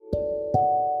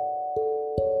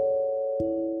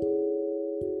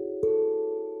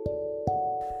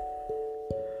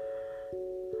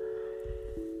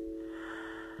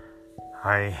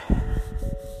I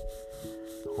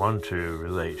want to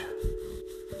relate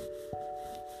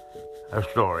a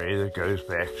story that goes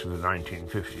back to the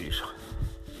 1950s,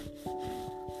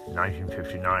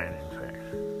 1959 in fact.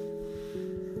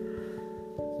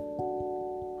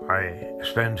 I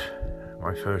spent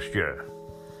my first year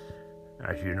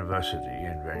at university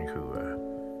in Vancouver,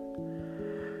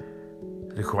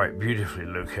 the quite beautifully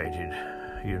located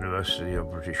University of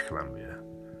British Columbia.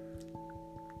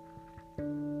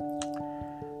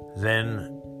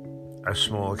 Then a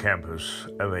small campus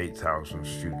of 8,000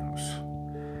 students,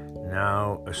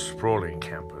 now a sprawling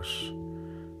campus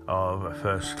of a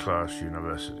first-class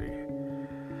university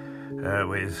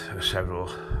with several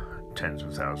tens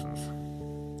of thousands.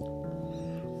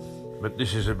 But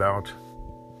this is about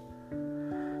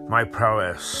my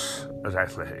prowess at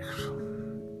athletics.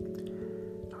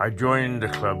 I joined a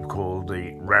club called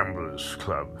the Ramblers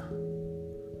Club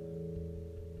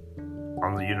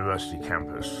on the university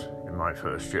campus in my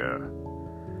first year.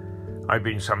 I'd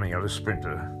been something of a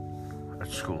sprinter at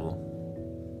school,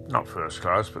 not first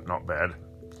class, but not bad.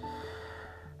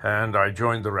 And I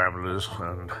joined the Ramblers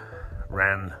and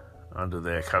ran under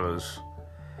their colours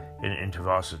in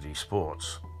intervarsity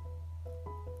sports.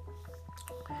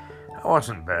 I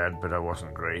wasn't bad, but I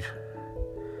wasn't great.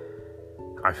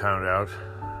 I found out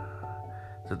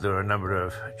that there were a number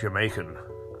of Jamaican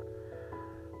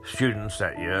students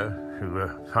that year who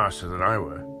were faster than I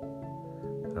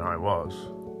was.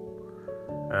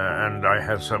 And I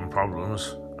had some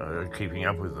problems keeping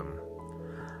up with them.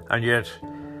 And yet,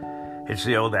 it's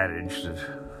the old adage that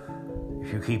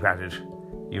if you keep at it,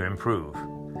 you improve.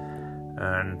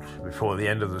 And before the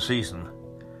end of the season,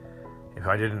 if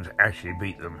I didn't actually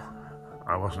beat them,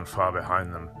 I wasn't far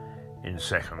behind them in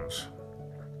seconds.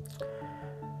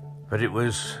 But it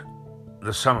was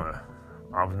the summer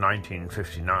of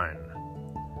 1959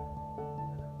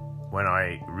 when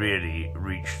I really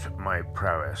reached my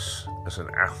prowess as an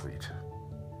athlete.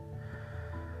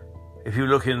 If you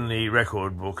look in the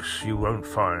record books, you won't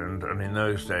find, and in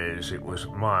those days it was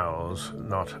miles,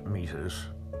 not meters,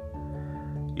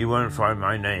 you won't find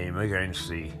my name against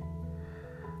the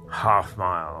half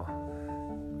mile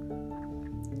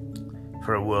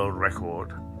for a world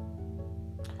record,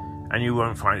 and you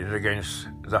won't find it against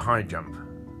the high jump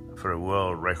for a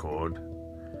world record,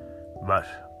 but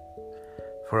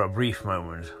for a brief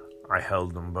moment I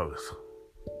held them both.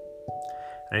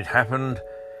 And it happened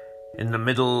in the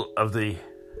middle of the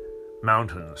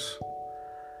mountains,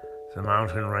 the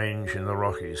mountain range in the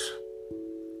Rockies,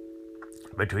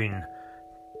 between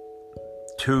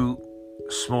two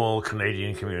small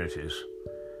Canadian communities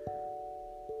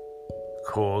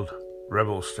called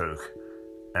Revelstoke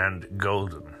and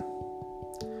Golden.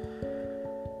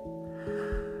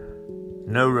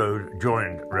 No road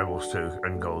joined Revelstoke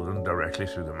and Golden directly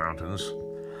through the mountains,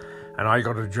 and I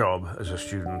got a job as a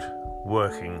student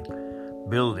working,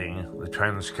 building the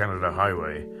Trans-Canada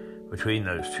Highway between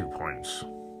those 2 points.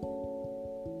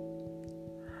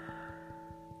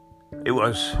 It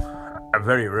was a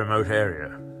very remote area,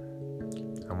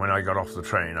 and when I got off the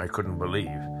train, I couldn't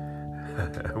believe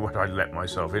what I'd let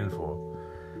myself in for.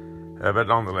 But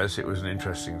nonetheless, it was an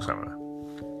interesting summer.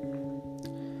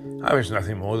 I was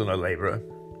nothing more than a labourer.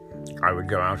 I would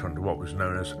go out onto what was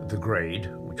known as the grade,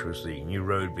 which was the new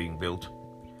road being built.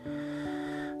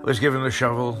 I was given a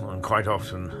shovel, and quite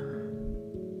often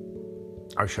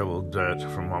I shoveled dirt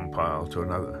from one pile to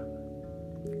another.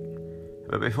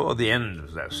 But before the end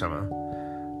of that summer,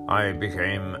 I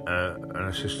became an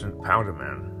assistant powder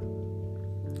man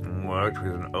and worked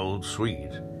with an old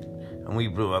Swede, and we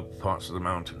blew up parts of the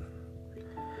mountain,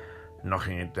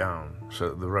 knocking it down so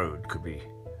that the road could be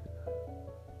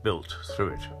built through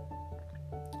it.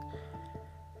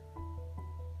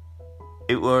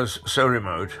 It was so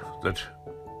remote that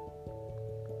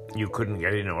you couldn't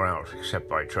get in or out except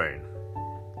by train,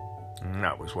 and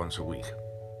that was once a week.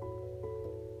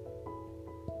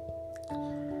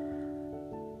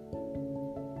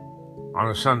 On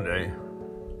a Sunday,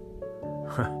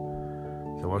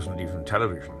 there wasn't even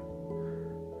television.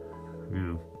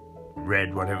 You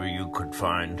read whatever you could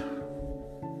find,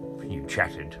 you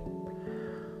chatted,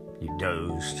 you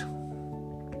dozed.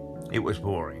 It was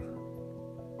boring.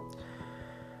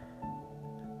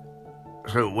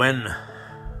 So when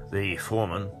the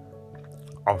foreman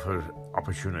offered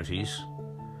opportunities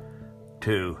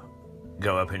to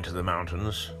go up into the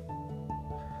mountains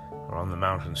or on the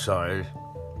mountainside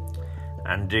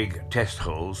and dig test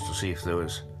holes to see if there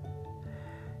was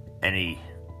any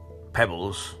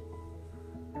pebbles,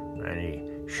 any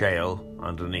shale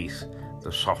underneath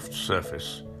the soft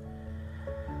surface,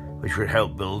 which would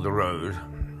help build the road,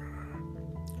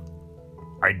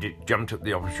 I jumped at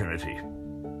the opportunity.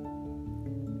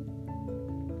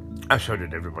 So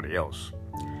did everybody else.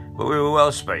 But we were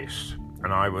well spaced,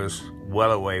 and I was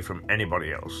well away from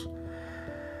anybody else.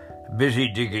 Busy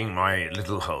digging my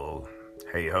little hole.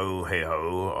 Hey ho,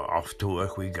 off to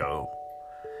work we go.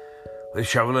 With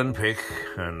shovel and pick,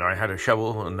 and I had a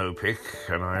shovel and no pick,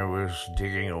 and I was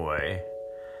digging away.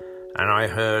 And I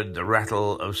heard the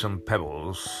rattle of some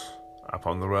pebbles up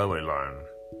on the railway line.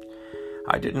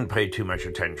 I didn't pay too much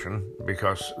attention,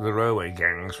 because the railway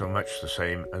gangs were much the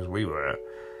same as we were.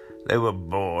 They were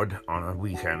bored on a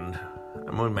weekend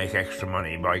and would make extra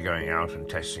money by going out and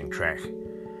testing track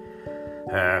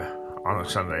on a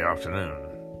Sunday afternoon.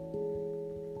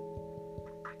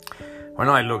 When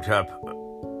I looked up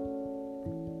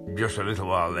just a little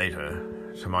while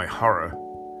later, to my horror,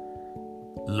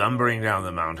 lumbering down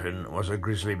the mountain was a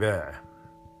grizzly bear.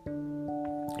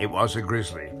 It was a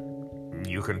grizzly.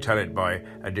 You can tell it by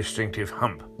a distinctive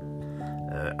hump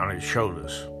on its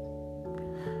shoulders,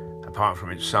 apart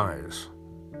from its size.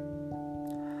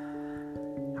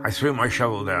 I threw my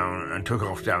shovel down and took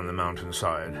off down the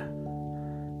mountainside,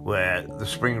 where the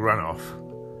spring runoff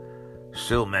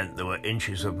still meant there were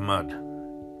inches of mud.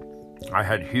 I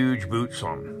had huge boots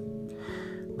on,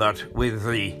 but with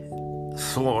the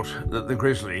thought that the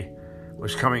grizzly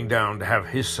was coming down to have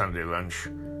his Sunday lunch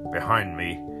behind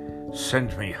me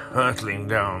sent me hurtling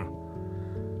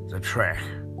down the track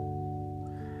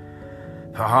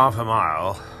for half a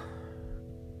mile,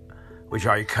 which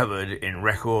I covered in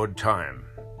record time.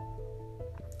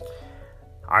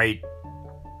 I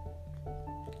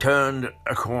turned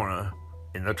a corner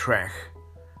in the track,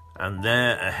 and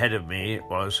there ahead of me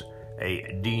was a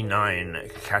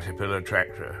D9 Caterpillar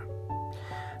tractor.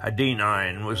 A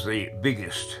D9 was the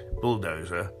biggest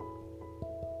bulldozer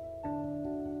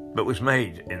but was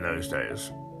made in those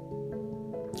days,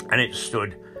 and it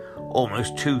stood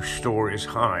almost 2 stories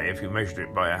high if you measured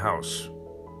it by a house.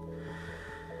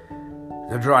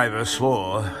 The driver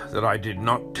swore that I did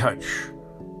not touch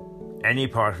any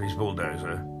part of his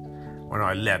bulldozer when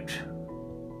I leapt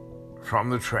from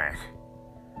the track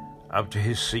up to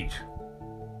his seat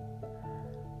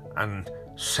and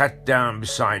sat down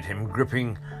beside him,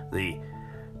 gripping the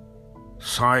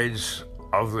sides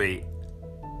of the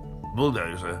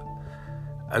bulldozer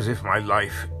as if my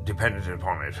life depended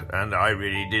upon it, and I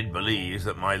really did believe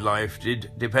that my life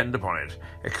did depend upon it,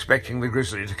 expecting the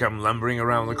grizzly to come lumbering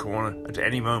around the corner at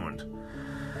any moment,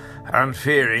 and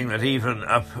fearing that even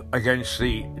up against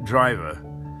the driver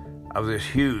of this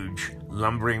huge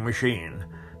lumbering machine,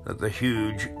 that the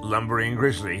huge lumbering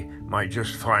grizzly might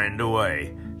just find a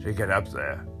way to get up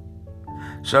there.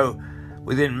 So,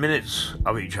 within minutes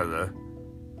of each other,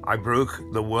 I broke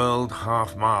the world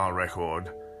half-mile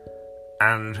record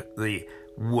and the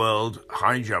world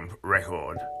high jump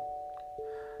record.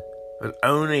 But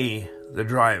only the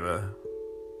driver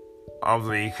of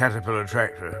the Caterpillar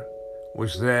tractor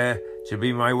was there to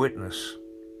be my witness.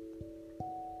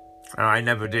 And I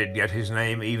never did get his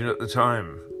name even at the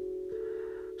time.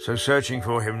 So searching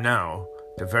for him now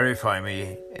to verify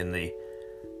me in the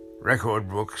record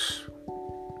books,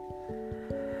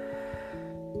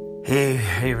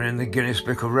 even in the Guinness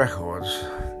Book of Records,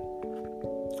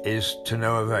 is to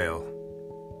no avail.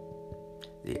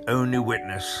 The only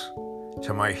witness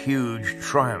to my huge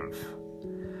triumph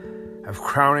of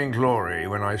crowning glory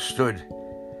when I stood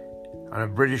on a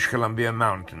British Columbia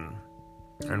mountain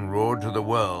and roared to the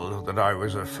world that I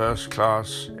was a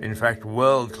first-class, in fact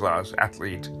world-class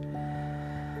athlete,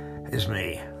 is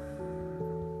me.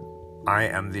 I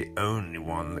am the only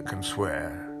one that can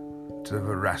swear to the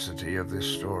veracity of this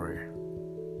story.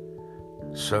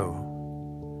 So,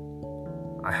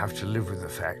 I have to live with the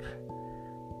fact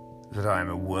that I am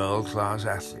a world-class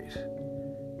athlete,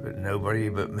 but nobody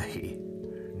but me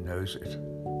knows it.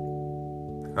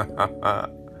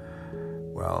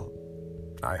 Well,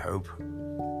 I hope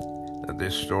that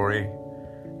this story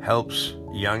helps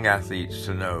young athletes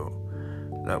to know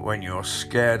that when you're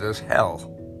scared as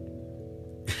hell,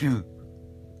 you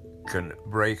can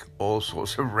break all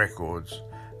sorts of records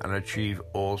and achieve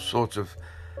all sorts of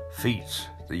feats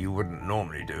that you wouldn't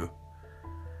normally do.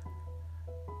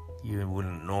 You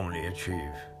wouldn't normally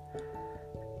achieve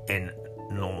in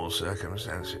normal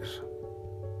circumstances.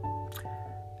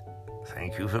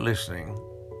 Thank you for listening.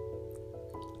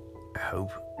 I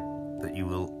hope that you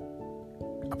will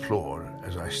applaud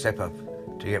as I step up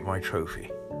to get my trophy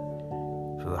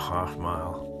for the half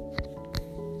mile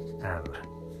and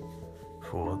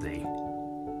for the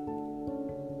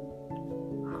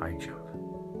high jump.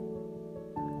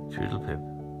 Toodle pip.